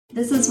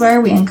This is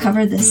where we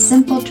uncover the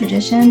simple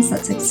traditions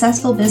that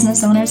successful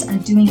business owners are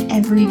doing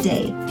every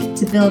day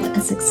to build a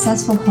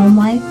successful home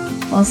life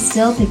while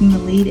still taking the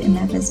lead in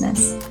their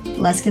business.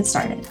 Let's get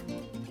started.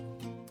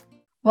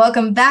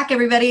 Welcome back,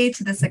 everybody,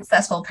 to the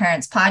Successful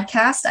Parents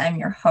Podcast. I'm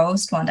your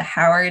host, Wanda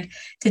Howard.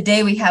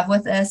 Today we have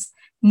with us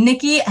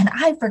Nicky, and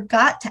I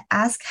forgot to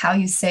ask how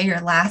you say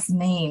your last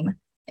name.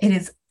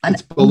 It's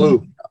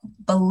Billou.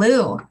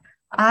 Billou.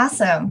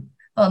 Awesome.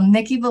 Well,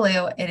 Nicky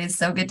Billou, it is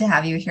so good to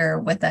have you here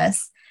with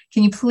us.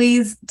 Can you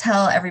please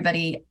tell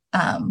everybody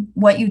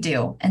what you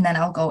do, and then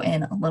I'll go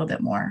in a little bit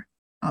more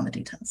on the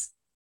details.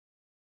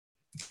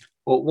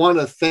 Well,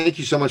 Wanda, thank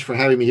you so much for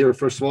having me here.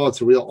 First of all, it's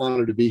a real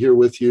honor to be here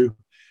with you.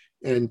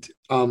 And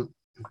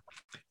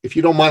if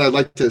you don't mind, I'd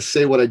like to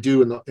say what I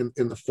do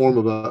in the form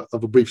of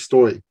a brief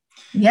story.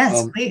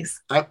 Yes, please.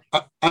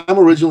 I'm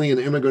originally an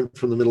immigrant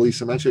from the Middle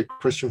East. I'm actually a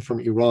Christian from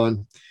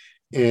Iran.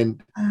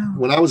 And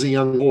when I was a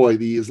young boy,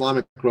 the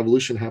Islamic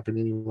Revolution happened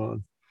in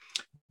Iran.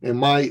 And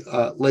my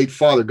late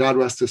father, God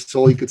rest his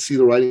soul, he could see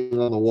the writing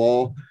on the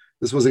wall.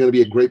 This wasn't going to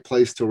be a great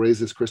place to raise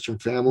his Christian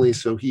family.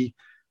 So he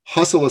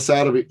hustled us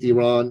out of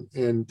Iran.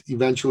 And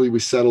eventually we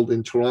settled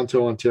in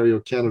Toronto, Ontario,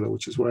 Canada,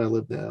 which is where I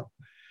live now.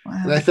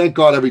 Wow. And I thank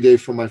God every day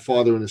for my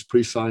father and his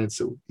pre-science.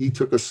 So he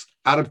took us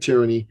out of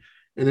tyranny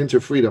and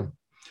into freedom.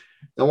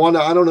 Now, Wanda,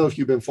 I don't know if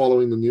you've been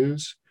following the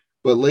news,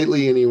 but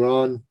lately in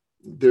Iran,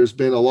 there's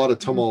been a lot of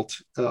tumult.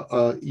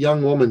 A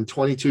young woman,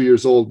 22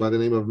 years old, by the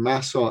name of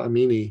Mahsa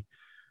Amini,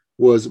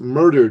 was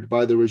murdered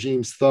by the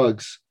regime's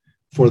thugs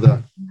for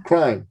the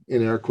crime,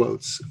 in air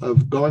quotes,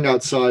 of going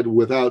outside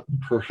without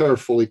her hair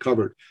fully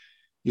covered.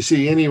 You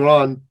see, in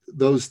Iran,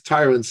 those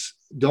tyrants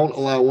don't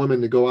allow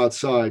women to go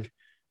outside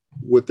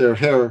with their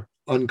hair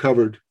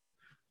uncovered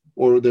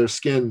or their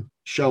skin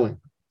showing.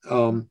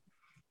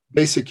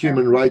 Basic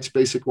human rights,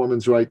 basic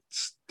women's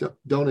rights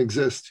don't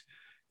exist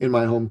in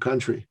my home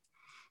country.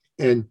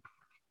 And,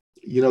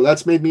 you know,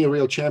 that's made me a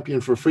real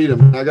champion for freedom.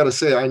 And I got to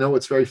say, I know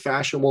it's very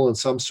fashionable in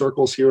some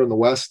circles here in the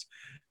West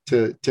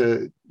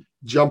to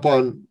jump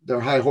on their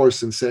high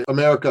horse and say,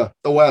 America,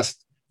 the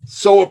West,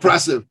 so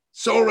oppressive,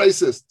 so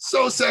racist,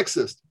 so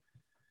sexist.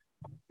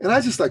 And I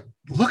just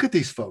look at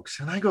these folks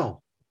and I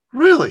go,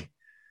 really?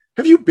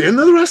 Have you been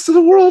to the rest of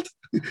the world?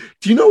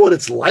 Do you know what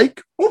it's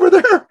like over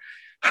there?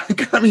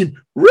 I mean,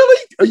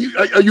 really?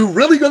 Are you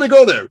really going to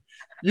go there?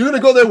 You're going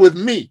to go there with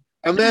me,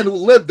 a man who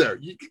lived there.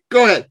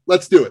 Go ahead.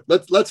 Let's do it.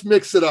 Let's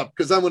mix it up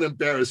because I'm going to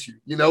embarrass you.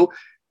 You know,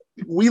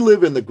 we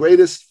live in the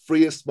greatest,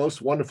 freest,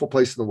 most wonderful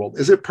place in the world.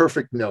 Is it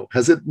perfect? No.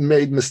 Has it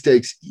made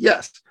mistakes?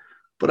 Yes.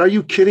 But are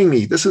you kidding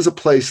me? This is a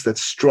place that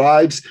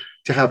strives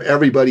to have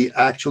everybody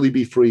actually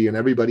be free and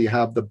everybody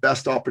have the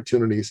best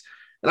opportunities.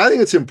 And I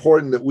think it's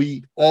important that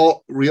we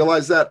all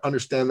realize that,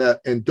 understand that,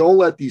 and don't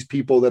let these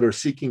people that are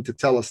seeking to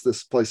tell us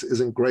this place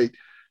isn't great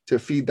to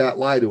feed that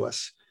lie to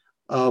us.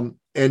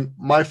 And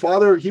my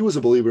father, he was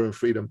a believer in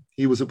freedom.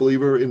 He was a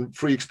believer in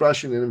free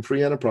expression and in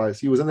free enterprise.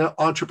 He was an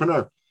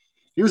entrepreneur.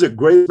 He was a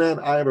great man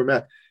I ever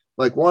met.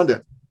 Like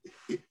Wanda,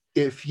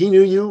 if he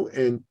knew you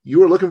and you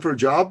were looking for a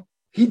job,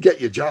 he'd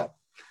get you a job.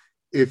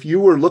 If you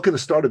were looking to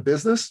start a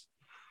business,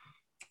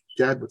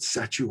 Dad would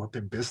set you up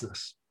in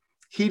business.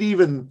 He'd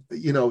even,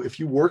 you know, if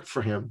you worked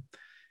for him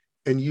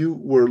and you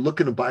were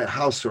looking to buy a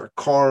house or a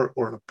car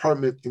or an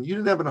apartment and you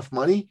didn't have enough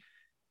money,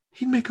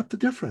 he'd make up the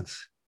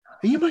difference.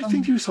 And you might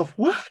think to yourself,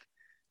 what?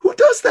 Who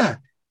does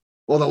that?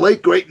 Well, the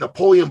late, great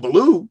Napoleon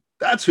Billou,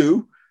 that's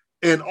who.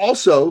 And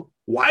also,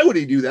 why would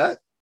he do that?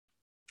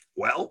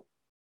 Well,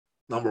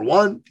 number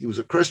one, he was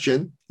a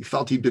Christian. He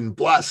felt he'd been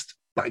blessed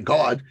by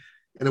God,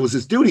 and it was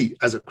his duty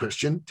as a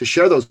Christian to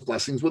share those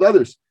blessings with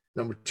others.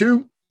 Number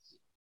two,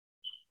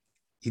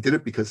 he did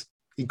it because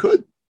he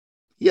could.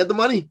 He had the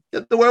money, he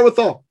had the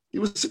wherewithal. He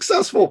was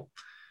successful.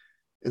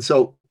 And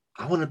so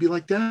I want to be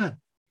like Dad.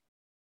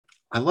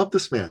 I love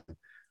this man.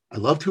 I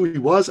loved who he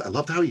was. I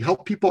loved how he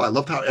helped people. I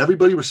loved how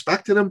everybody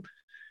respected him.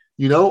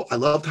 You know, I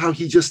loved how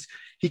he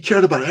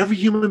cared about every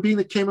human being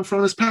that came in front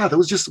of his path. It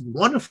was just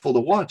wonderful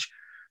to watch.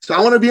 So I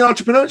want to be an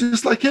entrepreneur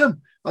just like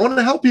him. I want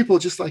to help people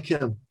just like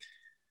him.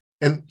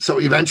 And so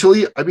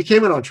eventually I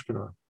became an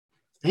entrepreneur.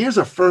 And here's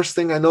the first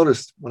thing I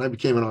noticed when I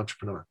became an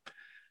entrepreneur.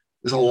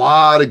 There's a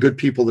lot of good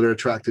people that are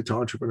attracted to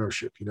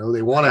entrepreneurship. You know,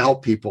 they want to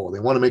help people. They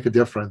want to make a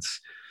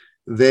difference.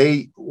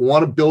 They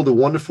want to build a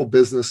wonderful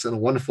business and a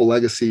wonderful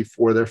legacy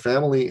for their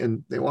family.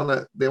 And they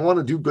want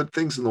to do good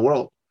things in the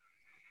world.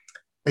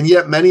 And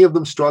yet many of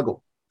them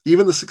struggle,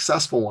 even the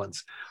successful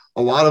ones.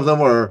 A lot of them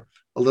are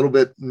a little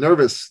bit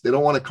nervous. They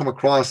don't want to come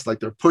across like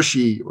they're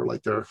pushy or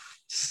like they're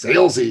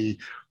salesy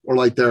or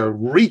like they're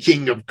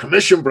reeking of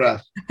commission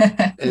breath.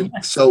 And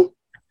so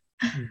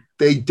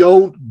they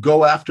don't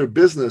go after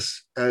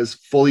business as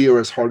fully or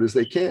as hard as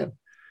they can.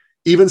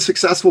 Even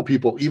successful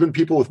people, even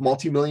people with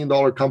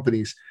multi-million-dollar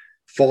companies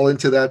fall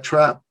into that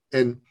trap.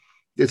 And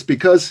it's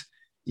because,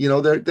 you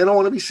know, they don't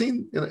want to be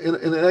seen in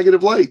a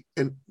negative light.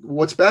 And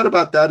what's bad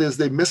about that is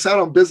they miss out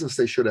on business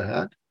they should have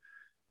had.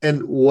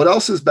 And what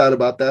else is bad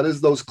about that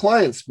is those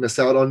clients miss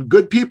out on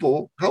good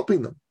people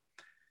helping them.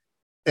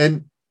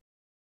 And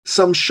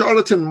some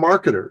charlatan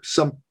marketer,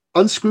 some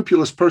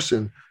unscrupulous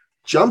person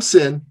jumps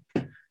in,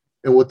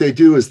 and what they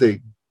do is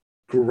they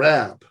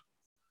grab,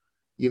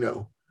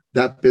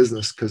 that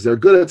business because they're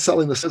good at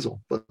selling the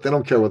sizzle, but they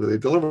don't care whether they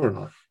deliver or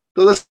not.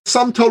 So the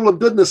sum total of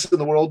goodness in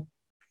the world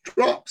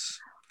drops.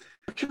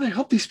 How can I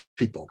help these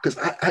people? Because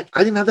I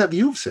didn't have that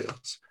view of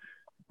sales,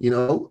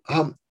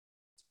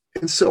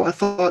 and so I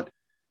thought,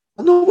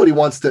 well, nobody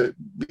wants to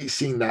be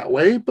seen that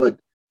way, but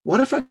what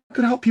if I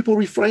could help people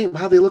reframe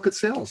how they look at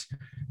sales?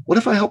 What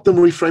if I help them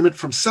reframe it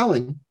from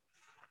selling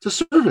to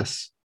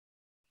service?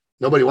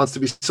 Nobody wants to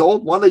be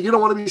sold. Wanda, you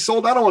don't want to be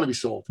sold. I don't want to be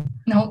sold.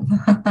 No.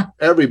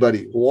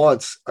 Everybody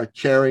wants a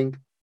caring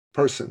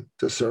person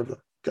to serve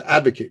them, to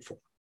advocate for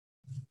them.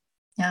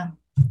 Yeah,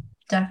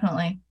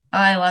 definitely. Oh,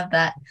 I love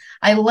that.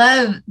 I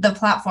love the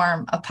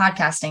platform of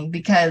podcasting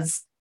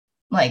because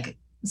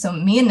so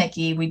me and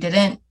Nicky, we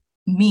didn't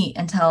meet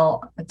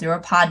until through a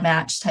pod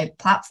match type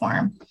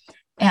platform.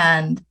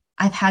 And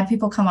I've had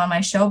people come on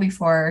my show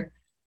before,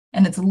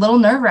 and it's a little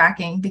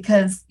nerve-wracking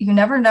because you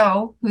never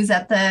know who's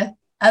at the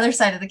other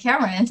side of the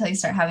camera until you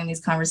start having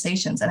these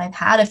conversations. And I've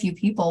had a few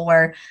people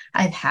where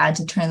I've had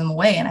to turn them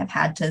away, and I've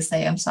had to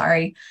say, I'm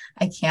sorry,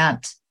 I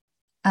can't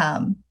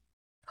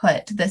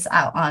put this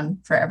out on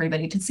for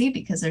everybody to see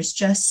because there's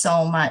just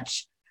so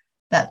much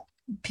that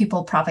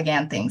people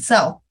propaganda things.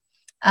 So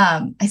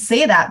I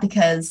say that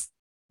because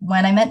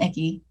when I met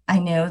Nicky, I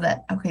knew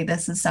that, okay,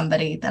 this is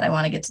somebody that I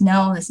want to get to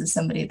know. This is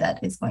somebody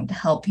that is going to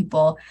help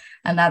people.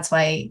 And that's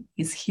why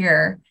he's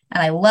here.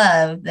 And I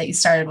love that you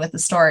started with the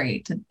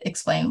story to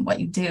explain what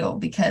you do,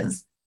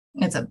 because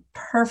it's a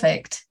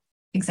perfect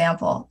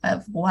example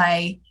of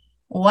why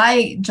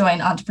join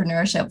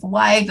entrepreneurship,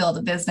 why build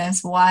a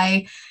business,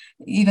 why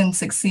even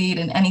succeed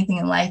in anything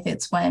in life.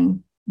 It's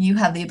when you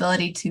have the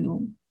ability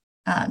to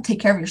take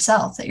care of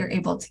yourself that you're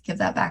able to give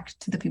that back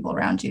to the people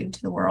around you,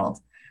 to the world.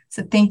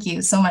 So thank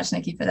you so much,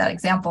 Nicky, for that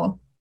example.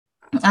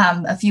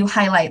 A few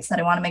highlights that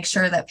I want to make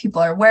sure that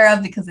people are aware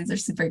of because these are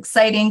super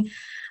exciting.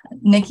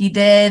 Nicky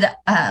did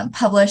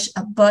publish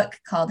a book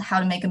called How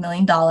to Make $1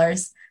 Million.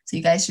 So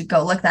you guys should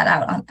go look that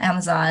out on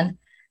Amazon.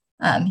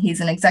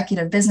 He's an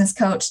executive business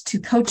coach to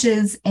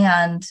coaches,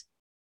 and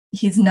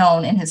he's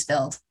known in his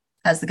field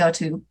as the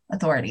go-to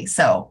authority.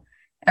 So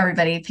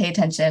everybody pay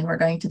attention. We're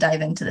going to dive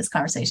into this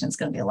conversation. It's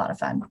going to be a lot of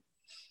fun.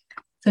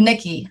 So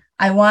Nicky,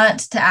 I want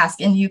to ask,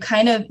 and you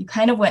kind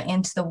of went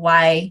into the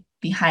why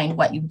behind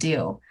what you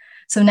do.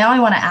 So now I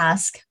want to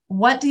ask,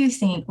 what do you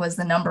think was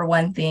the number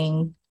one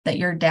thing that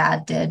your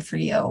dad did for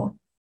you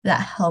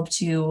that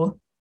helped you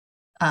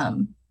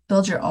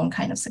build your own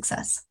kind of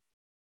success?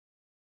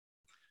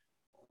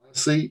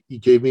 Honestly, he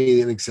gave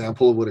me an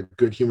example of what a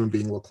good human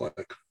being looked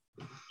like.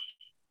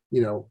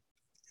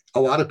 A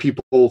lot of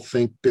people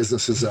think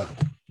business is a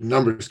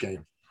numbers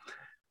game.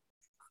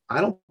 I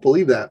don't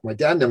believe that. My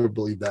dad never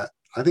believed that.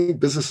 I think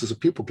business is a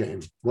people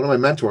game. One of my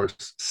mentors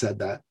said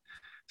that.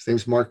 His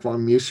name's Mark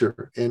von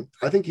Musser. And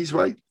I think he's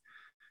right.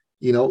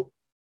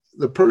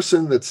 The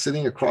person that's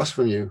sitting across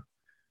from you,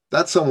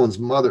 that's someone's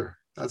mother.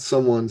 That's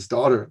someone's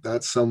daughter.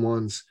 That's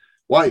someone's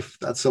wife.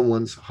 That's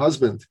someone's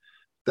husband.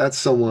 That's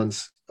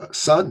someone's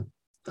son.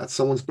 That's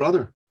someone's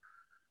brother.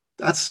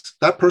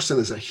 That person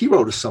is a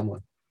hero to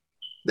someone.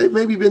 They've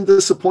maybe been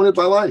disappointed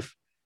by life.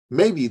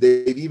 Maybe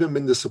they've even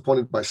been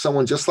disappointed by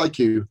someone just like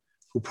you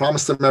who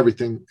promised them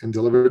everything and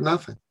delivered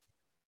nothing.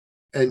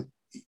 And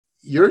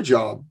your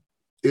job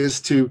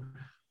is to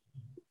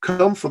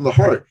come from the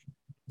heart.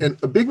 And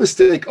a big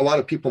mistake a lot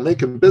of people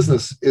make in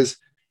business is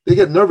they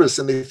get nervous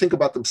and they think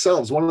about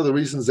themselves. One of the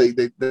reasons they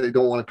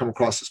don't want to come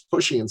across as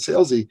pushy and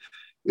salesy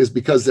is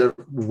because they're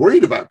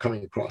worried about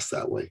coming across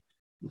that way,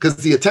 because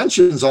the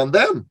attention's on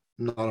them,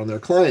 not on their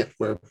client,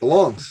 where it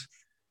belongs.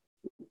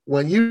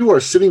 When you are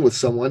sitting with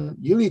someone,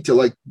 you need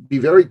to be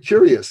very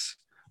curious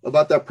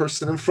about that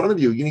person in front of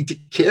you. You need to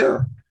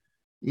care.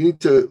 You need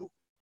to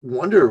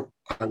wonder,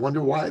 I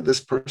wonder why this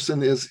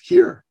person is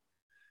here.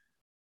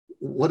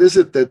 What is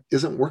it that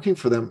isn't working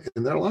for them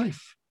in their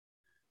life?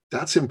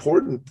 That's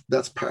important.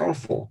 That's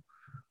powerful.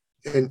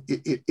 And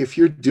if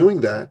you're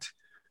doing that,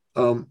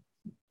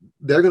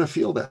 they're going to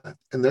feel that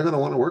and they're going to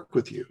want to work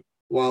with you.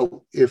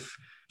 While if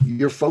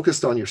you're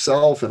focused on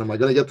yourself and am I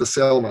going to get the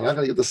sale? Am I not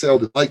going to get the sale?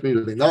 Do they like me?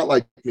 Do they not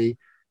like me?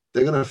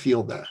 They're going to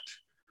feel that.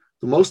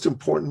 The most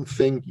important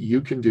thing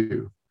you can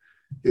do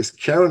is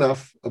care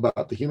enough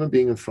about the human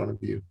being in front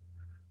of you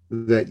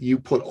that you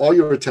put all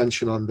your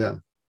attention on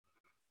them.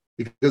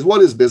 Because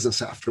what is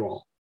business after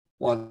all?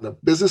 Well,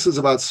 business is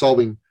about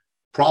solving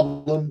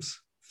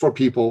problems for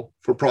people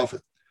for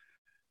profit.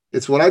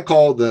 It's what I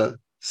call the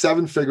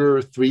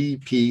 7-figure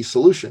 3P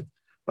solution,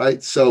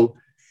 right? So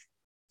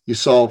you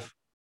solve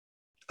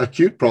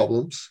acute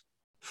problems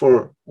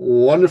for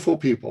wonderful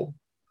people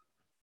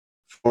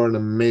for an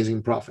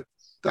amazing profit.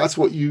 That's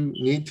what you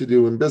need to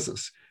do in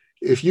business.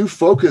 If you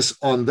focus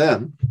on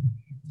them,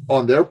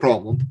 on their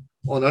problem,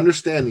 on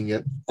understanding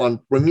it,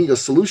 on bringing a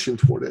solution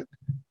toward it,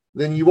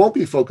 then you won't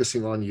be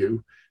focusing on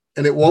you,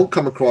 and it won't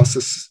come across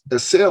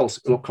as sales.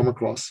 It'll come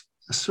across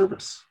as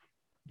service.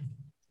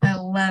 I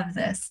love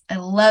this. I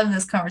love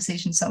this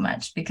conversation so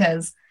much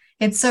because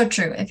It's so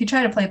true. If you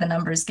try to play the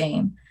numbers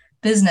game,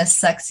 business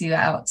sucks you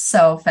out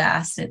so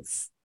fast.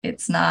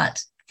 It's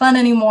not fun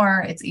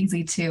anymore. It's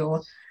easy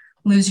to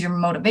lose your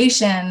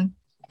motivation,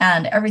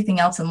 and everything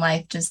else in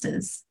life just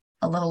is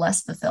a little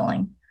less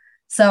fulfilling.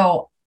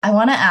 So I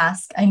want to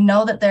ask, I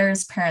know that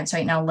there's parents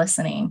right now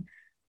listening,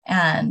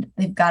 and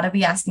they've got to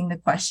be asking the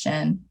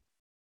question,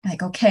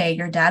 like, okay,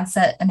 your dad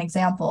set an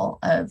example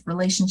of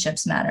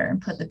relationships matter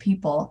and put the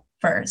people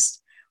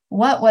first.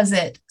 What was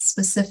it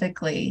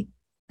specifically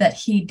that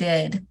he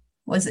did?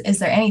 Is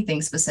there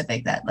anything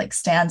specific that like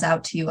stands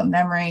out to you, a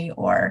memory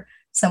or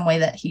some way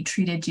that he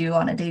treated you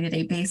on a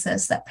day-to-day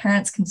basis that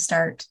parents can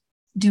start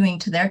doing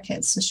to their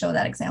kids to show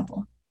that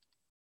example?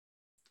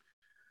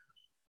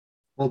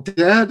 Well,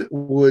 Dad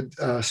would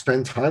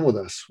spend time with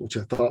us, which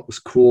I thought was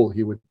cool.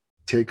 He would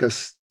take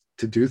us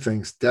to do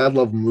things. Dad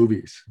loved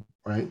movies,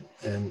 right?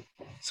 And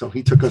so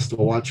he took us to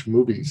watch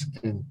movies.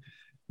 And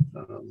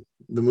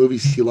the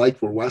movies he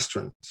liked were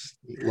Westerns.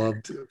 He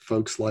loved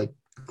folks like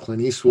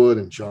Clint Eastwood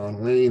and John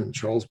Wayne and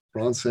Charles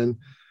Bronson.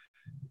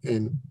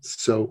 And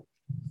so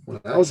when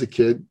I was a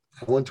kid,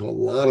 I went to a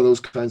lot of those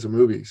kinds of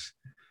movies.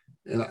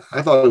 And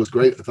I thought it was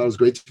great. I thought it was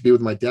great to be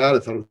with my dad. I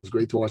thought it was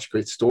great to watch a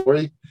great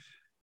story.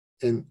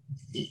 And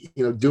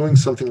doing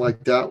something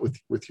like that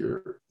with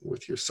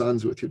your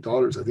sons, with your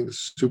daughters, I think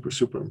is super,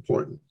 super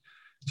important.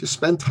 Just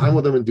spend time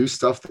with them and do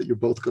stuff that you're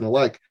both going to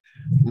like.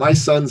 My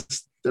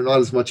sons, they're not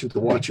as much into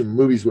watching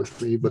movies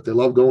with me, but they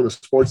love going to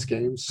sports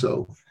games.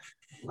 So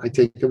I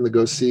take them to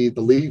go see the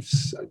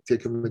Leafs. I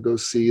take them to go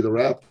see the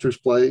Raptors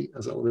play,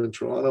 as I live in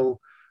Toronto.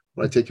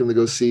 But I take them to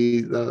go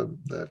see the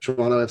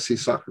Toronto FC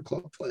Soccer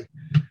Club play.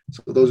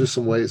 So those are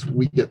some ways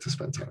we get to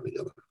spend time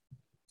together.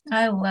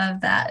 I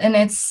love that. And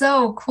it's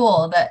so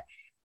cool that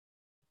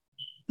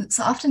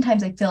so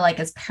oftentimes I feel like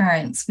as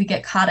parents, we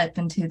get caught up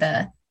into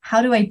the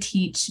how do I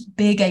teach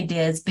big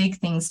ideas, big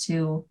things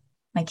to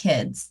my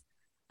kids?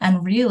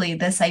 And really,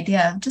 this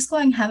idea of just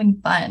going having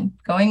fun,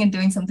 going and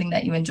doing something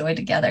that you enjoy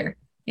together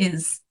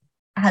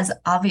has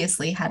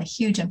obviously had a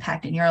huge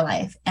impact in your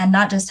life, and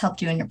not just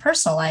helped you in your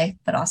personal life,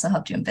 but also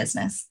helped you in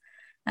business.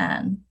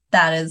 And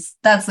that's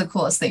the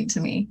coolest thing to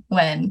me,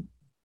 when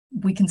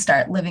we can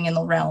start living in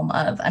the realm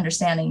of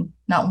understanding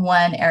not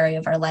one area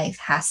of our life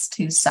has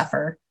to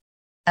suffer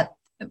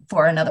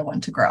for another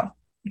one to grow.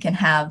 We can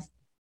have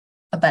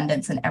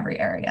abundance in every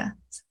area.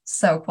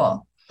 So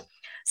cool.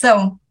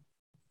 So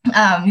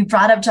you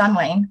brought up John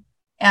Wayne,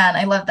 and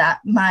I love that.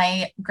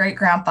 My great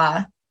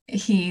grandpa,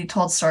 he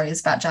told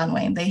stories about John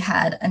Wayne. They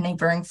had a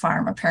neighboring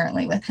farm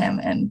apparently with him,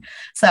 and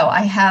so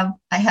I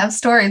have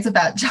stories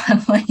about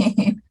John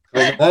Wayne.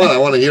 Come on, I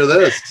want to hear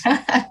this.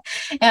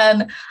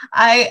 And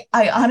I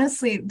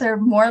honestly, they're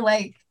more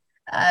like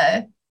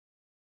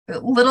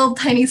little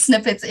tiny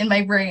snippets in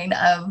my brain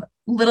of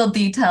little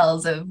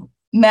details of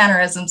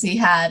mannerisms he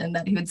had, and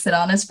that he would sit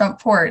on his front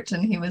porch,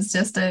 and he was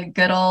just a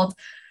good old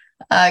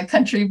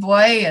country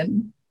boy,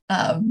 and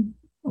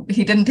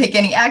he didn't take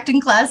any acting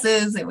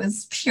classes. It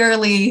was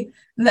purely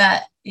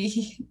that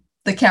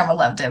the camera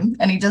loved him,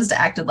 and he just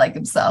acted like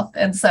himself.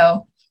 And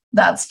so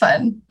that's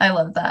fun. I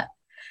love that.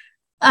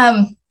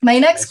 My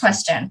next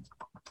question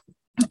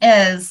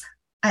is,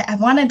 I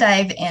want to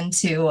dive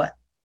into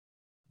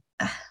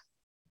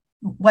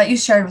what you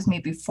shared with me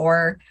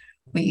before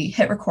we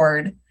hit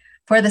record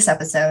for this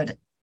episode.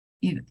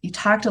 You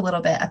talked a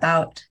little bit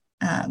about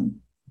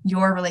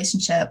your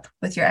relationship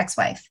with your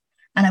ex-wife.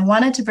 And I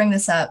wanted to bring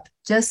this up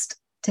just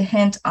to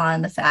hint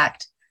on the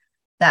fact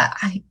that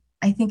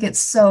I think it's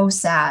so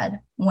sad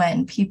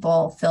when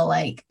people feel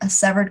like a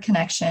severed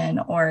connection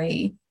or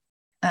a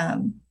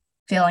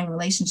failing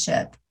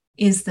relationship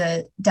is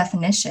the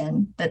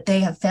definition that they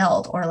have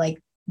failed, or like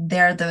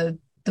they're the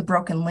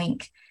broken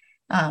link,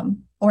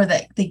 or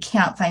that they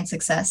can't find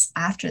success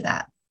after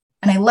that.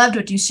 And I loved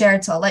what you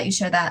shared, so I'll let you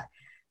share that.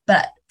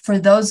 But for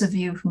those of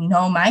you who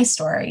know my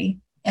story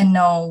and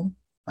know,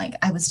 like,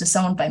 I was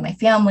disowned by my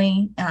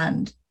family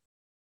and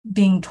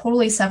being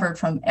totally severed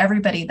from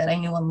everybody that I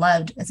knew and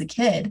loved as a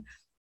kid,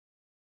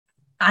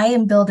 I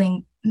am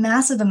building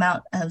massive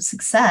amount of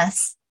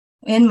success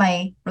in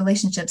my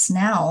relationships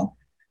now,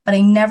 but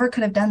I never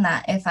could have done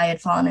that if I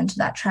had fallen into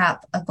that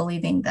trap of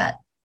believing that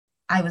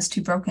I was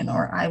too broken,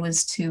 or I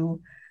was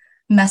too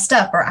messed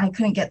up, or I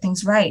couldn't get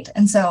things right.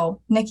 And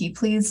so, Nicky,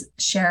 please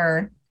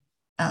share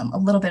a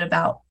little bit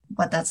about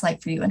what that's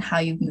like for you and how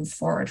you've moved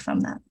forward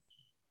from that.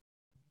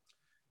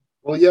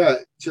 Well, yeah,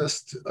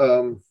 just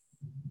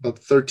about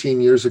 13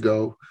 years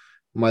ago,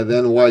 my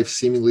then wife,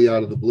 seemingly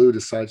out of the blue,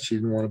 decided she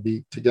didn't want to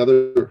be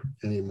together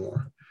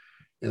anymore.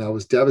 And I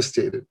was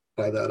devastated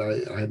by that.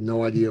 I had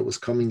no idea it was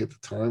coming at the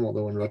time,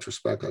 although in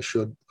retrospect, I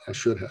should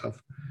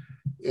have.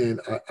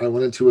 And I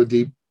went into a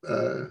deep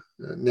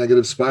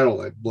negative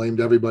spiral. I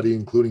blamed everybody,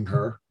 including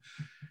her.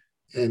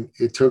 And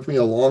it took me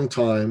a long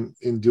time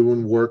in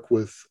doing work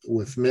with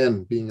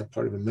men, being a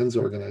part of a men's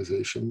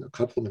organization, a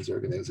couple of men's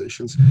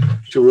organizations,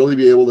 to really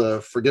be able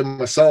to forgive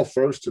myself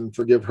first and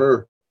forgive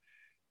her.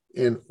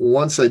 And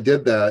once I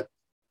did that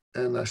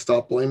and I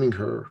stopped blaming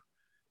her,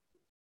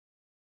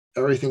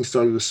 everything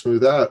started to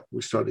smooth out.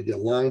 We started to get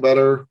along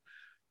better.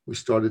 we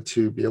started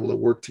to be able to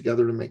work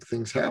together to make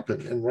things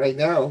happen. And right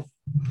now,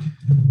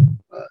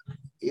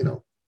 you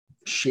know,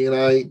 she and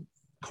I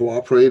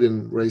cooperate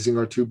in raising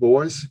our two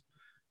boys.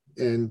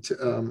 And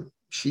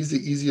she's the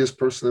easiest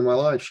person in my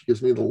life. She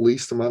gives me the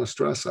least amount of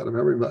stress out of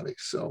everybody.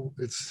 So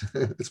it's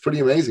it's pretty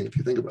amazing if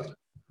you think about it.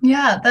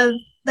 Yeah,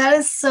 that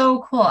is so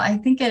cool. I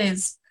think it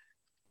is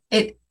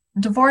it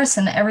divorce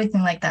and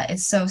everything like that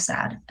is so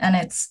sad, and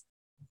it's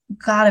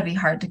gotta be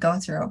hard to go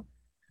through.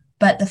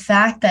 But the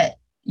fact that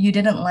you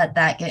didn't let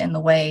that get in the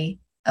way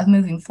of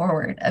moving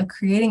forward, of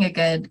creating a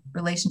good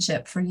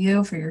relationship for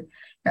you, for your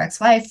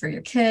ex-wife, for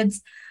your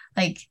kids,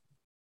 like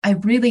I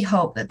really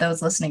hope that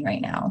those listening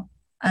right now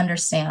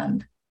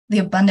understand the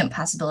abundant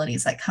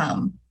possibilities that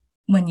come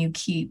when you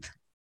keep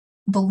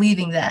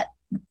believing that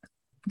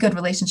good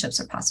relationships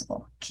are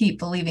possible. Keep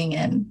believing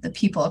in the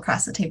people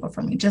across the table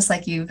from you, just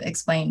like you've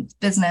explained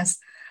business.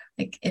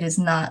 Like it is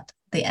not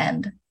the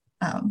end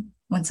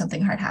when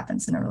something hard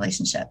happens in a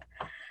relationship.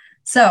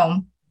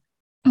 So,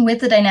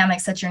 with the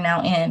dynamics that you're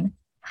now in,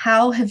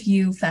 how have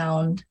you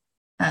found?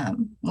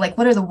 Like,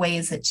 what are the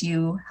ways that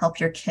you help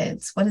your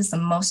kids? What is the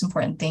most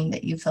important thing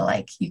that you feel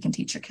like you can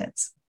teach your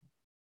kids?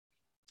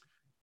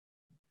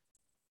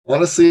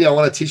 Honestly, I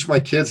want to teach my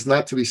kids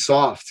not to be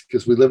soft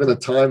because we live in a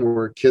time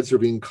where kids are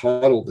being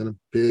coddled in a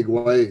big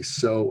way.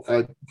 So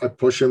I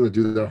push them to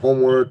do their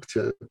homework,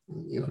 to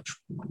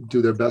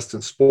do their best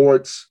in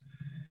sports,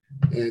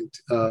 and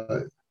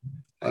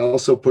I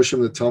also push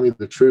them to tell me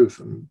the truth.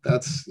 And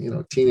that's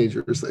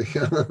teenagers, they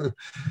have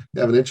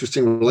an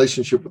interesting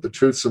relationship with the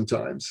truth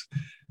sometimes,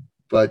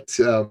 but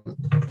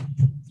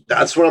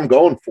that's what I'm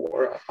going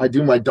for. I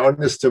do my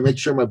darndest to make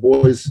sure my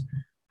boys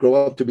grow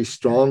up to be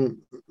strong,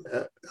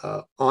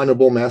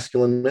 honorable,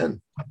 masculine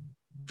men.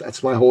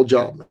 That's my whole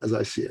job as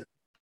I see it.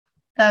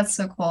 That's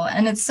so cool.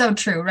 And it's so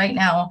true. Right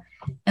now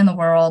in the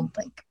world,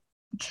 like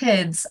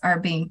kids are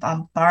being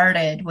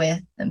bombarded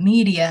with the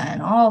media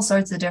and all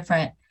sorts of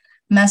different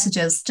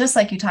messages, just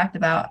like you talked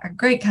about our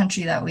great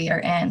country that we are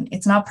in.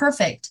 It's not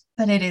perfect,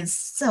 but it is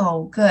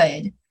so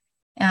good.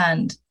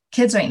 And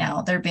kids right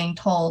now, they're being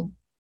told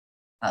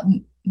a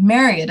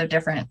myriad of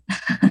different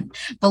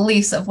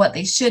beliefs of what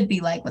they should be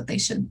like, what they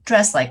should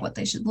dress like, what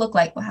they should look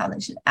like, how they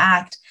should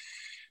act.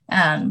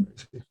 And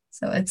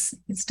so it's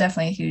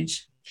definitely a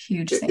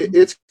huge thing.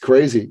 It's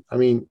crazy. I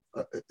mean,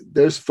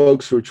 there's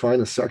folks who are trying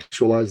to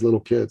sexualize little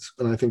kids,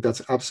 and I think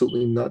that's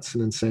absolutely nuts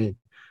and insane.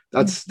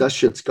 That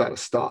shit's got to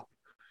stop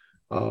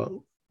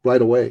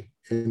right away.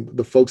 And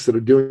the folks that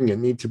are doing it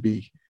need to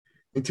be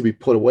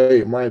put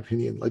away, in my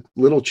opinion. Like,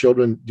 little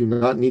children do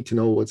not need to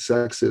know what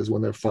sex is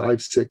when they're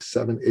 5, 6,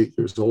 7, 8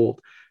 years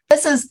old.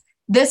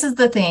 This is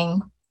the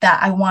thing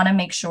that I want to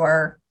make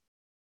sure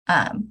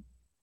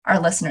our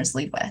listeners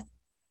leave with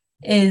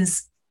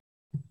is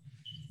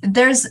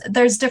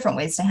there's different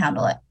ways to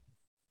handle it.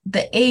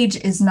 The age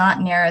is not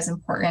near as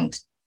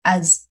important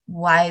as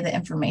why the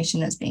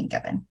information is being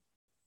given,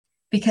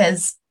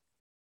 because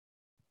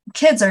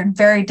kids are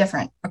very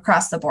different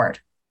across the board.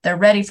 They're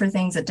ready for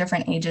things at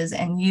different ages,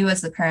 and you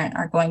as the parent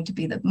are going to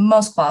be the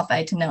most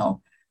qualified to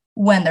know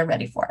when they're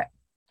ready for it.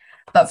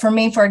 But for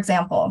me, for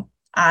example,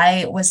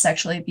 I was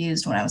sexually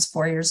abused when I was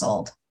 4 years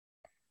old.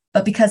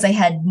 But because I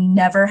had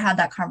never had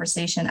that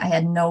conversation, I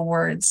had no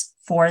words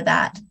for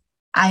that.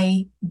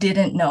 I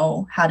didn't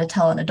know how to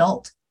tell an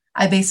adult.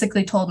 I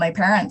basically told my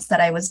parents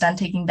that I was done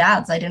taking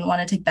baths. I didn't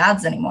want to take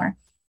baths anymore.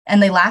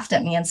 And they laughed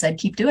at me and said,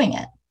 keep doing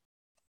it.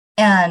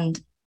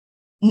 And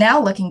now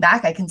looking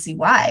back, I can see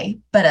why.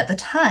 But at the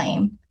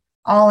time,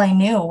 all I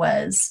knew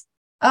was,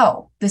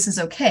 oh, this is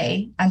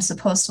okay. I'm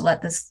supposed to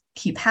let this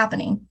keep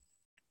happening.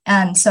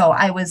 And so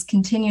I was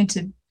continued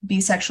to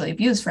be sexually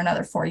abused for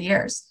another 4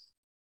 years.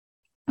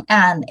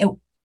 And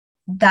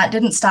that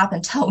didn't stop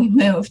until we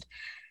moved.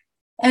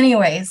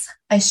 Anyways,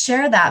 I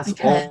share that That's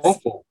because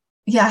awful.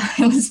 Yeah,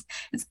 it's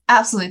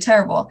absolutely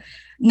terrible.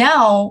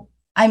 Now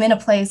I'm in a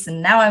place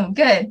and now I'm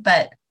good.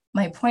 But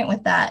my point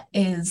with that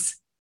is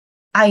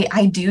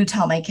I do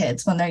tell my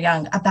kids when they're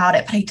young about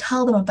it, but I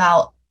tell them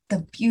about the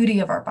beauty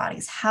of our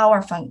bodies, how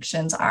our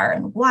functions are,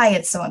 and why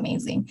it's so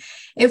amazing.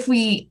 If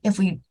we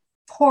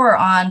pour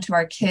on to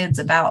our kids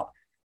about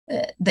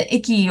the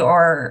icky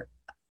or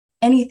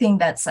anything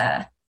that's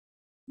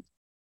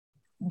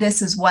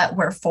this is what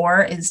we're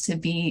for, is to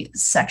be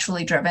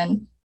sexually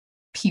driven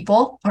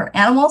people or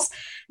animals,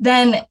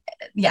 then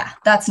yeah,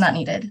 that's not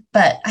needed.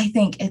 But I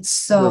think it's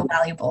so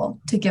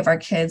valuable to give our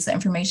kids the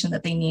information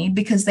that they need,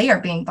 because they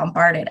are being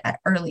bombarded at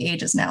early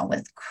ages now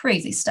with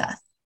crazy stuff.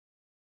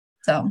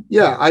 So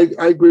yeah,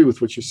 I agree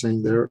with what you're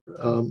saying there.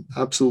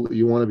 Absolutely,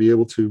 you want to be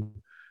able to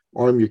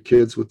arm your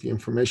kids with the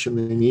information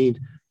they need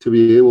to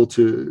be able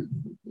to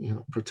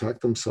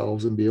protect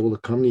themselves and be able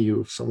to come to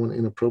you if someone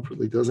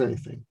inappropriately does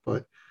anything.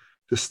 But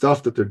the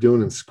stuff that they're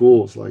doing in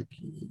schools, like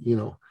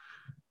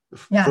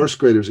first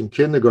graders and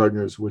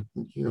kindergartners with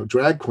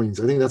drag queens,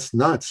 I think that's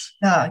nuts.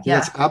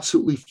 That's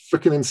absolutely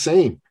freaking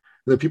insane.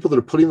 And the people that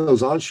are putting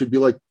those on should be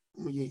like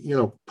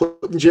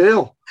put in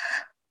jail.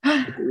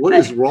 Like, what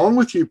is wrong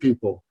with you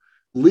people?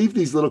 leave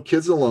these little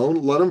kids alone,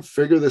 let them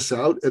figure this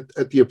out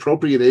at the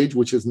appropriate age,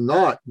 which is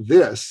not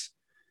this.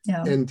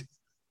 Yeah. And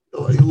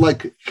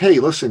like, hey,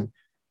 listen,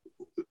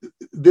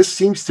 this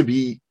seems to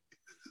be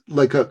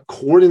like a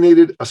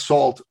coordinated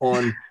assault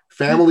on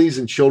families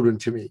and children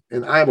to me.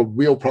 And I have a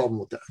real problem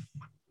with that.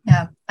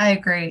 Yeah, I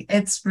agree.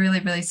 It's really,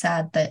 really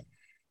sad that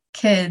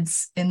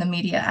kids in the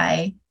media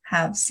eye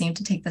have seemed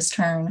to take this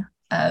turn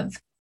of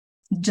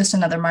just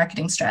another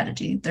marketing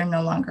strategy. They're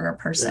no longer a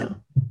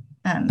person.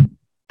 Yeah.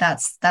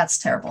 That's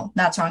terrible.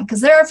 That's wrong, because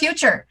they're our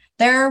future.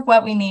 They're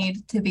what we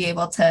need to be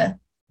able to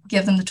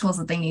give them the tools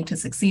that they need to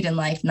succeed in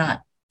life,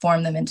 not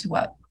form them into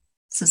what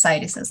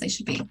society says they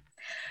should be.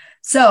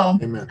 So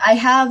Amen. I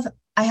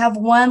have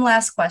one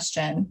last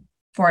question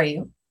for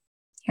you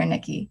here,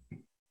 Nicky.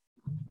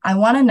 I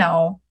want to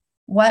know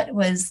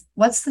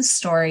what's the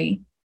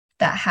story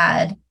that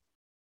had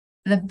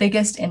the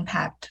biggest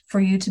impact for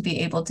you to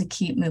be able to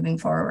keep moving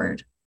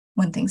forward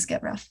when things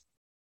get rough?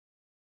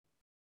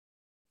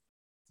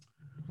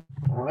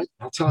 All right,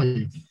 I'll tell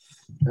you.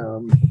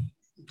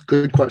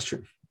 Good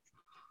question.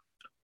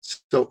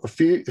 So a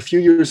few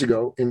years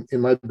ago in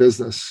my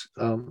business,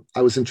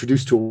 I was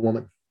introduced to a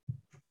woman.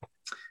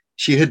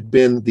 She had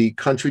been the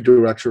country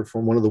director for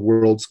one of the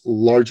world's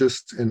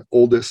largest and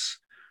oldest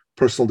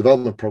personal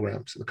development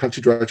programs, the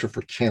country director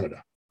for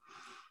Canada.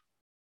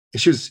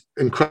 And she was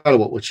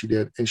incredible at what she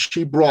did. And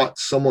she brought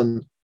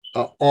someone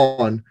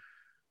on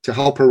to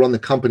help her run the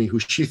company who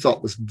she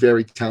thought was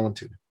very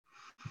talented.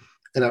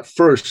 And at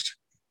first,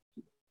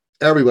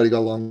 everybody got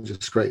along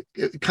just great.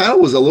 It kind of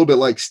was a little bit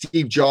like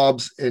Steve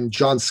Jobs and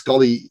John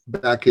Sculley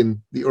back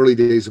in the early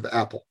days of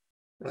Apple,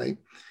 right?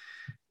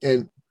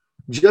 And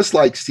just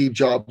like Steve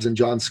Jobs and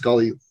John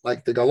Sculley,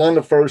 like they got along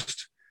at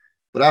first,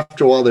 but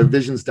after a while, their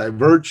visions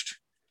diverged.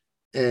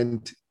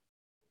 And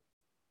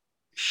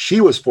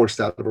she was forced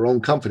out of her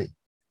own company,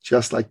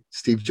 just like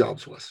Steve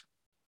Jobs was.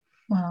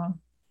 Wow.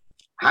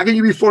 How can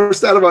you be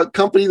forced out of a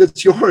company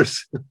that's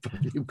yours?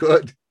 You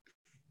could.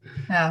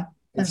 Yeah.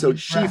 And so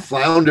she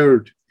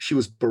floundered. She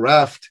was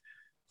bereft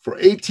for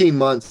 18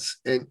 months.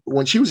 And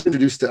when she was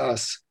introduced to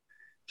us,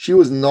 she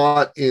was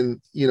not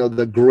in,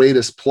 the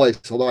greatest place,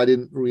 although I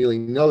didn't really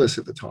know this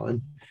at the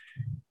time.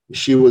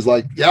 She was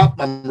like, yeah,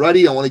 I'm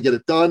ready. I want to get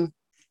it done.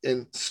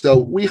 And so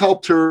we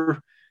helped her.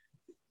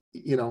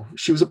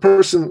 She was a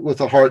person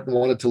with a heart and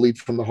wanted to lead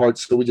from the heart.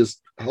 So we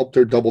just helped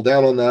her double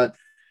down on that.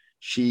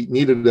 She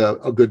needed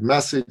a good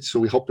message. So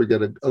we helped her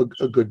get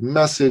a good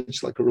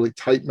message, like a really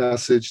tight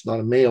message, not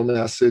a mail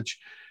message.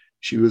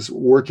 She was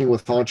working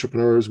with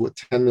entrepreneurs with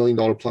 $10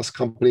 million plus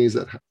companies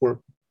that were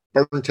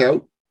burnt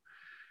out.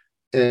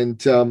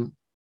 And her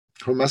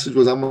message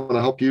was, I'm going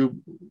to help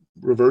you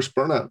reverse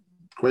burnout.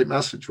 Great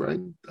message, right?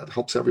 That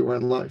helps everywhere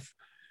in life.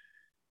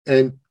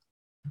 And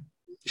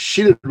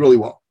she did really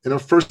well. In her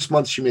first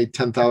month, she made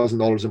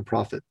 $10,000 in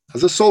profit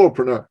as a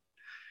solopreneur.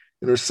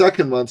 In her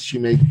second month, she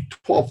made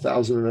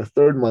 $12,000. In her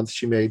third month,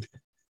 she made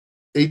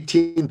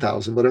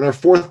 $18,000. But in her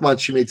fourth month,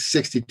 she made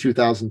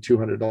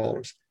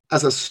 $62,200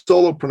 as a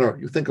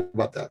solopreneur. You think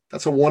about that.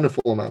 That's a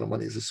wonderful amount of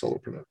money as a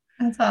solopreneur.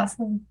 That's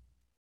awesome.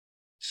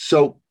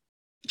 So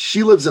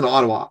she lives in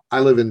Ottawa. I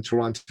live in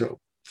Toronto,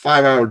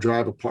 5-hour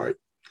drive apart.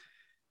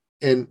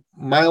 And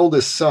my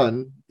oldest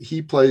son,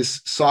 he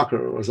plays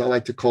soccer, or as I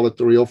like to call it,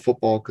 the real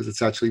football, because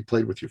it's actually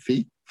played with your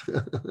feet.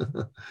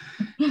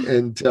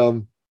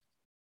 And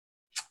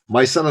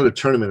my son had a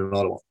tournament in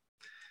Ottawa.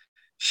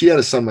 She had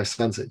a son my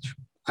son's age.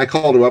 I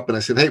called her up and I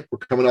said, hey, we're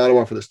coming to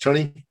Ottawa for this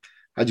tourney.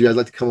 How'd you guys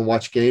like to come and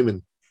watch a game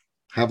and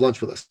have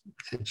lunch with us?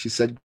 And she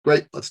said,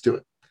 great, let's do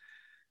it.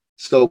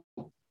 So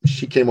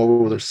she came over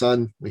with her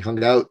son. We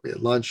hung out. We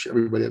had lunch.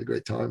 Everybody had a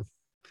great time.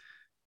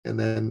 And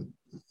then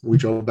we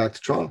drove back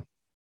to Toronto.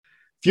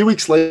 A few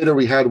weeks later,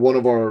 we had one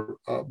of our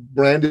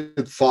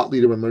branded thought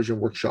leader immersion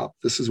workshop.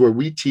 This is where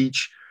we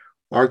teach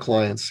our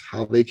clients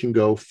how they can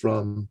go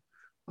from,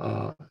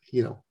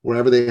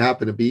 wherever they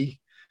happen to be,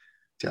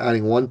 to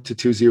adding 1 to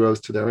 2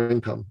 zeros to their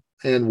income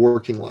and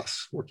working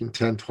less, working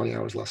 10, 20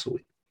 hours less a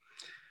week.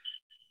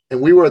 And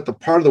we were at the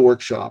part of the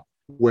workshop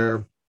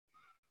where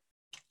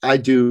I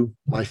do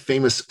my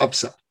famous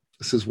upsell.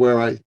 This is where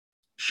I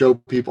show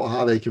people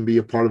how they can be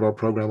a part of our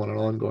program on an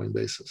ongoing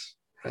basis,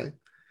 right?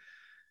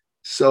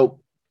 So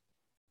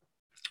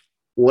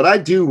what I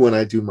do when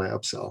I do my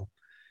upsell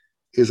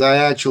is I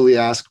actually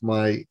ask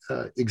my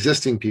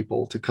existing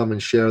people to come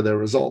and share their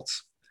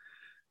results.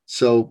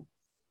 So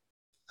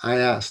I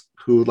asked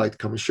who would like to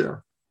come and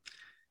share.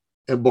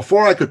 And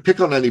before I could pick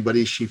on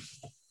anybody, she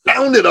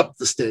bounded up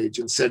the stage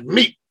and said,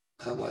 me.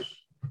 I'm like,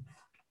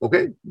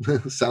 okay,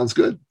 sounds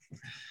good.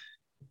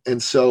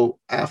 And so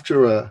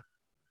after a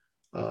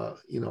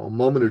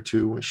moment or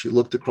two, when she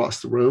looked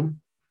across the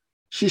room,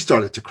 she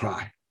started to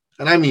cry.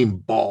 And I mean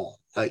bawl,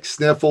 like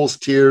sniffles,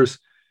 tears.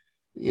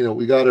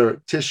 We got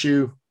her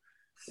tissue.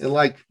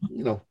 And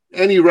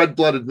any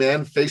red-blooded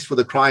man faced with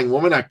a crying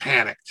woman, I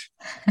panicked.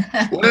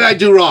 What did I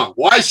do wrong?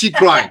 Why is she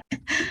crying?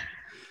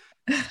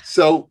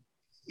 So,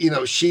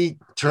 she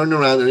turned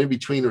around, and in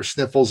between her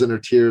sniffles and her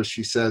tears,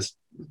 she says,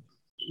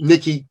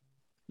 Nicky,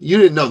 you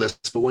didn't know this,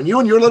 but when you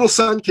and your little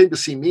son came to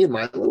see me and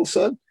my little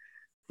son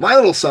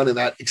in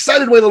that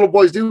excited way little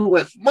boys do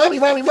went, Mommy,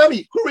 Mommy,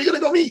 Mommy, who are we going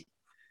to go meet?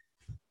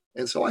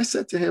 And so I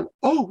said to him,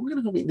 oh, we're going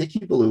to go meet Nicky,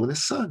 Billou, and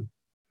his son.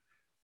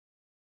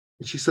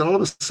 And she said, all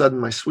of a sudden,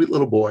 my sweet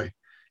little boy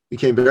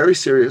became very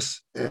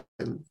serious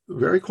and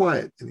very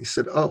quiet. And he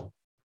said, oh,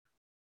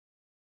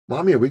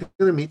 Mommy, are we going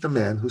to meet the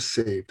man who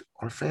saved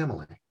our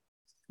family?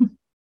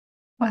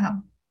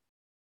 Wow.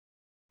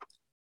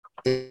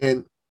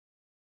 And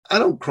I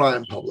don't cry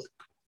in public.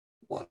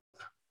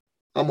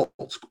 I'm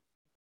old school,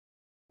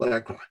 but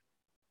I cry.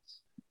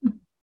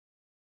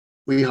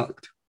 We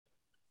hugged.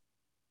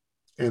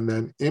 And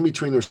then in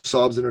between her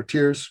sobs and her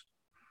tears,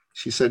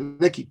 she said,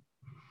 Nicky,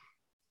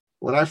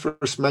 when I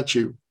first met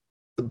you,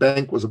 the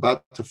bank was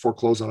about to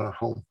foreclose on our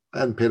home. I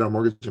hadn't paid our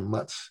mortgage in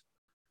months.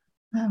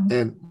 Wow.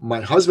 And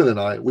my husband and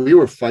I, we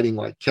were fighting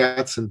like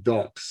cats and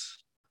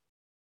dogs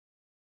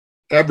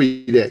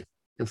every day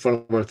in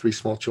front of our 3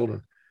 small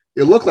children.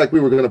 It looked like we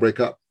were going to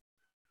break up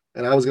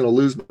and I was going to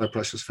lose my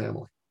precious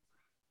family.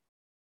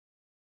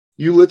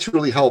 You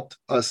literally helped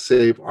us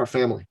save our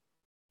family,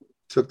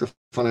 took the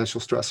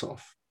financial stress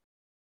off.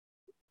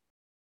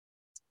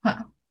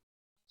 Wow.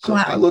 So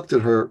I looked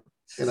at her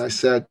and I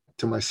said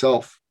to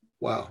myself,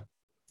 wow.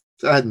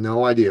 So I had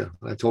no idea.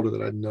 And I told her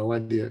that I had no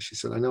idea. She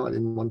said, I know, I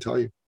didn't want to tell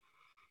you.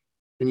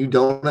 And you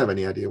don't have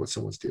any idea what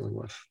someone's dealing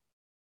with.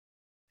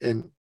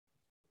 And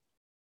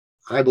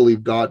I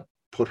believe God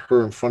put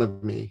her in front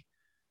of me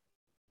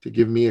to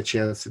give me a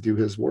chance to do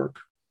his work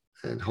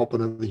and help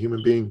another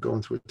human being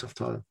going through a tough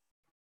time.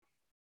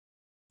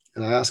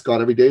 And I ask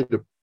God every day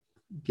to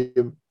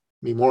give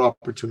me more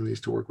opportunities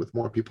to work with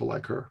more people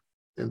like her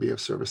and be of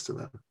service to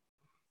them.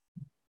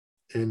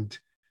 And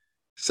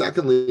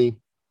secondly,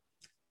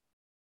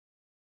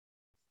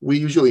 we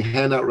usually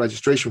hand out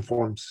registration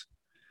forms.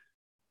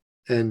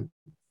 And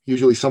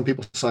usually some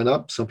people sign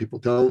up, some people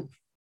don't.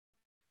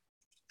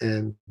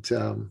 And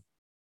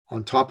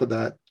on top of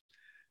that,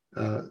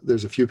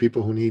 there's a few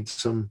people who need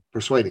some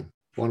persuading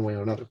one way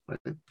or another, right?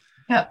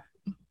 Yeah.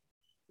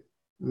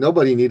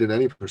 Nobody needed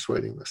any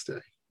persuading this day.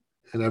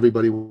 And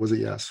everybody was a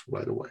yes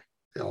right away.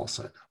 They all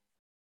signed up.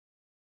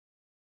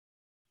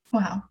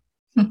 Wow.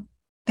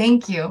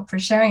 Thank you for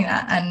sharing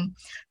that. And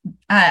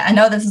I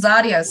know this is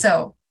audio,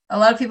 so a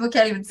lot of people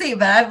can't even see,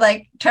 but I'm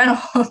like trying to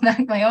hold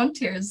back my own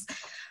tears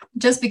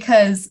just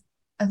because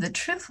of the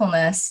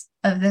truthfulness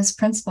of this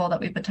principle that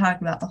we've been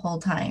talking about the whole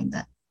time,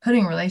 that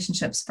putting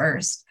relationships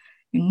first,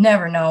 you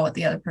never know what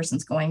the other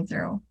person's going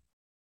through.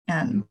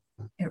 And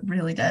it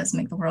really does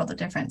make the world a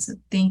difference. So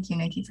thank you,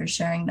 Nicky, for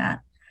sharing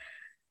that.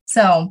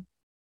 So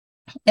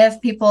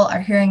if people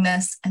are hearing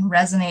this and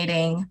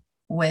resonating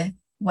with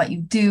what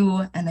you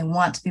do and they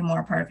want to be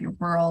more a part of your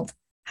world,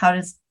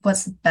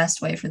 what's the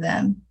best way for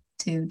them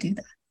to do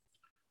that?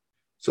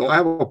 So I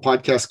have a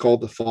podcast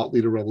called The Thought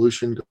Leader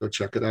Revolution. Go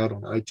check it out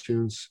on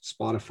iTunes,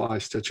 Spotify,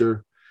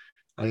 Stitcher.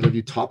 I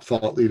interview top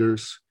thought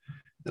leaders.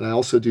 And I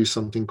also do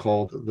something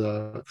called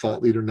the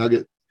Thought Leader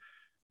Nugget,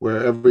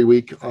 where every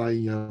week I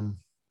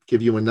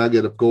give you a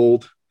nugget of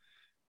gold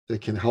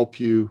that can help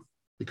you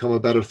become a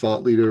better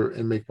thought leader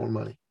and make more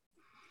money.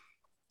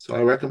 So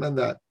I recommend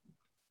that.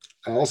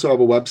 I also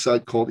have a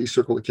website called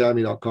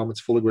eCircleAcademy.com.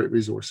 It's full of great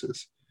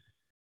resources.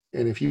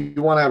 And if you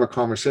want to have a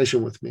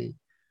conversation with me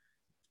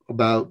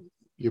about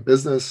your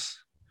business,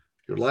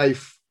 your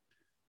life,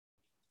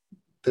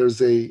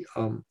 there's a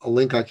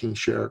link I can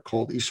share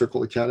called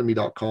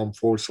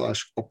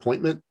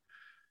eCircleAcademy.com/appointment.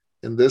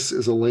 And this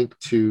is a link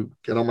to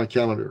get on my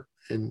calendar.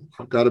 And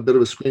I've got a bit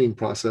of a screening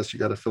process. You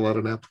got to fill out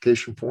an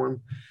application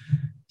form.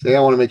 Say, I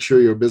want to make sure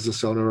you're a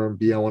business owner, and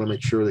B, I want to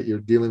make sure that you're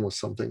dealing with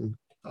something.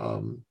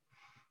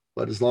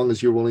 But as long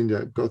as you're willing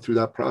to go through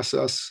that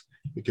process,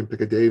 you can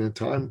pick a date and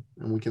time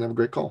and we can have a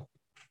great call.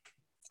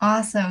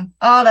 Awesome.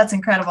 Oh, that's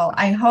incredible.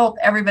 I hope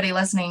everybody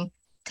listening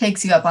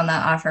takes you up on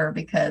that offer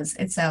because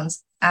it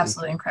sounds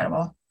absolutely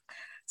incredible.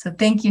 So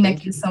thank you,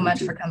 Nicky, so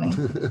much for coming.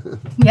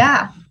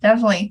 Yeah,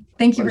 definitely.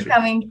 Thank you for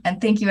coming. And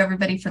thank you,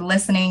 everybody, for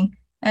listening.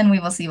 And we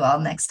will see you all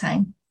next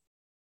time.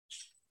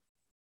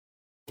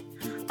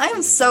 I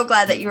am so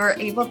glad that you were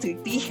able to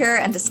be here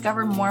and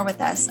discover more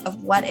with us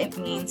of what it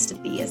means to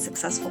be a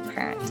successful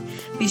parent.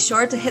 Be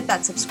sure to hit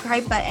that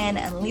subscribe button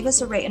and leave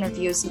us a rate and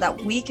review so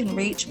that we can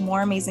reach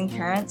more amazing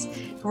parents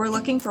who are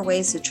looking for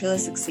ways to truly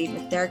succeed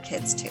with their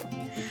kids too.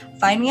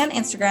 Find me on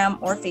Instagram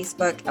or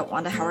Facebook at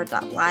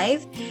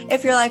wandahoward.live.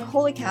 If you're like,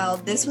 holy cow,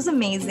 this was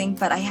amazing,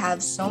 but I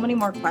have so many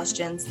more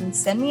questions, then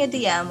send me a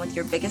DM with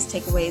your biggest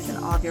takeaways and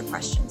all of your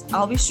questions.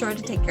 I'll be sure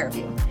to take care of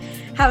you.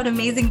 Have an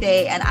amazing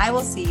day, and I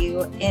will see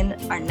you in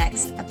our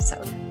next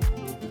episode.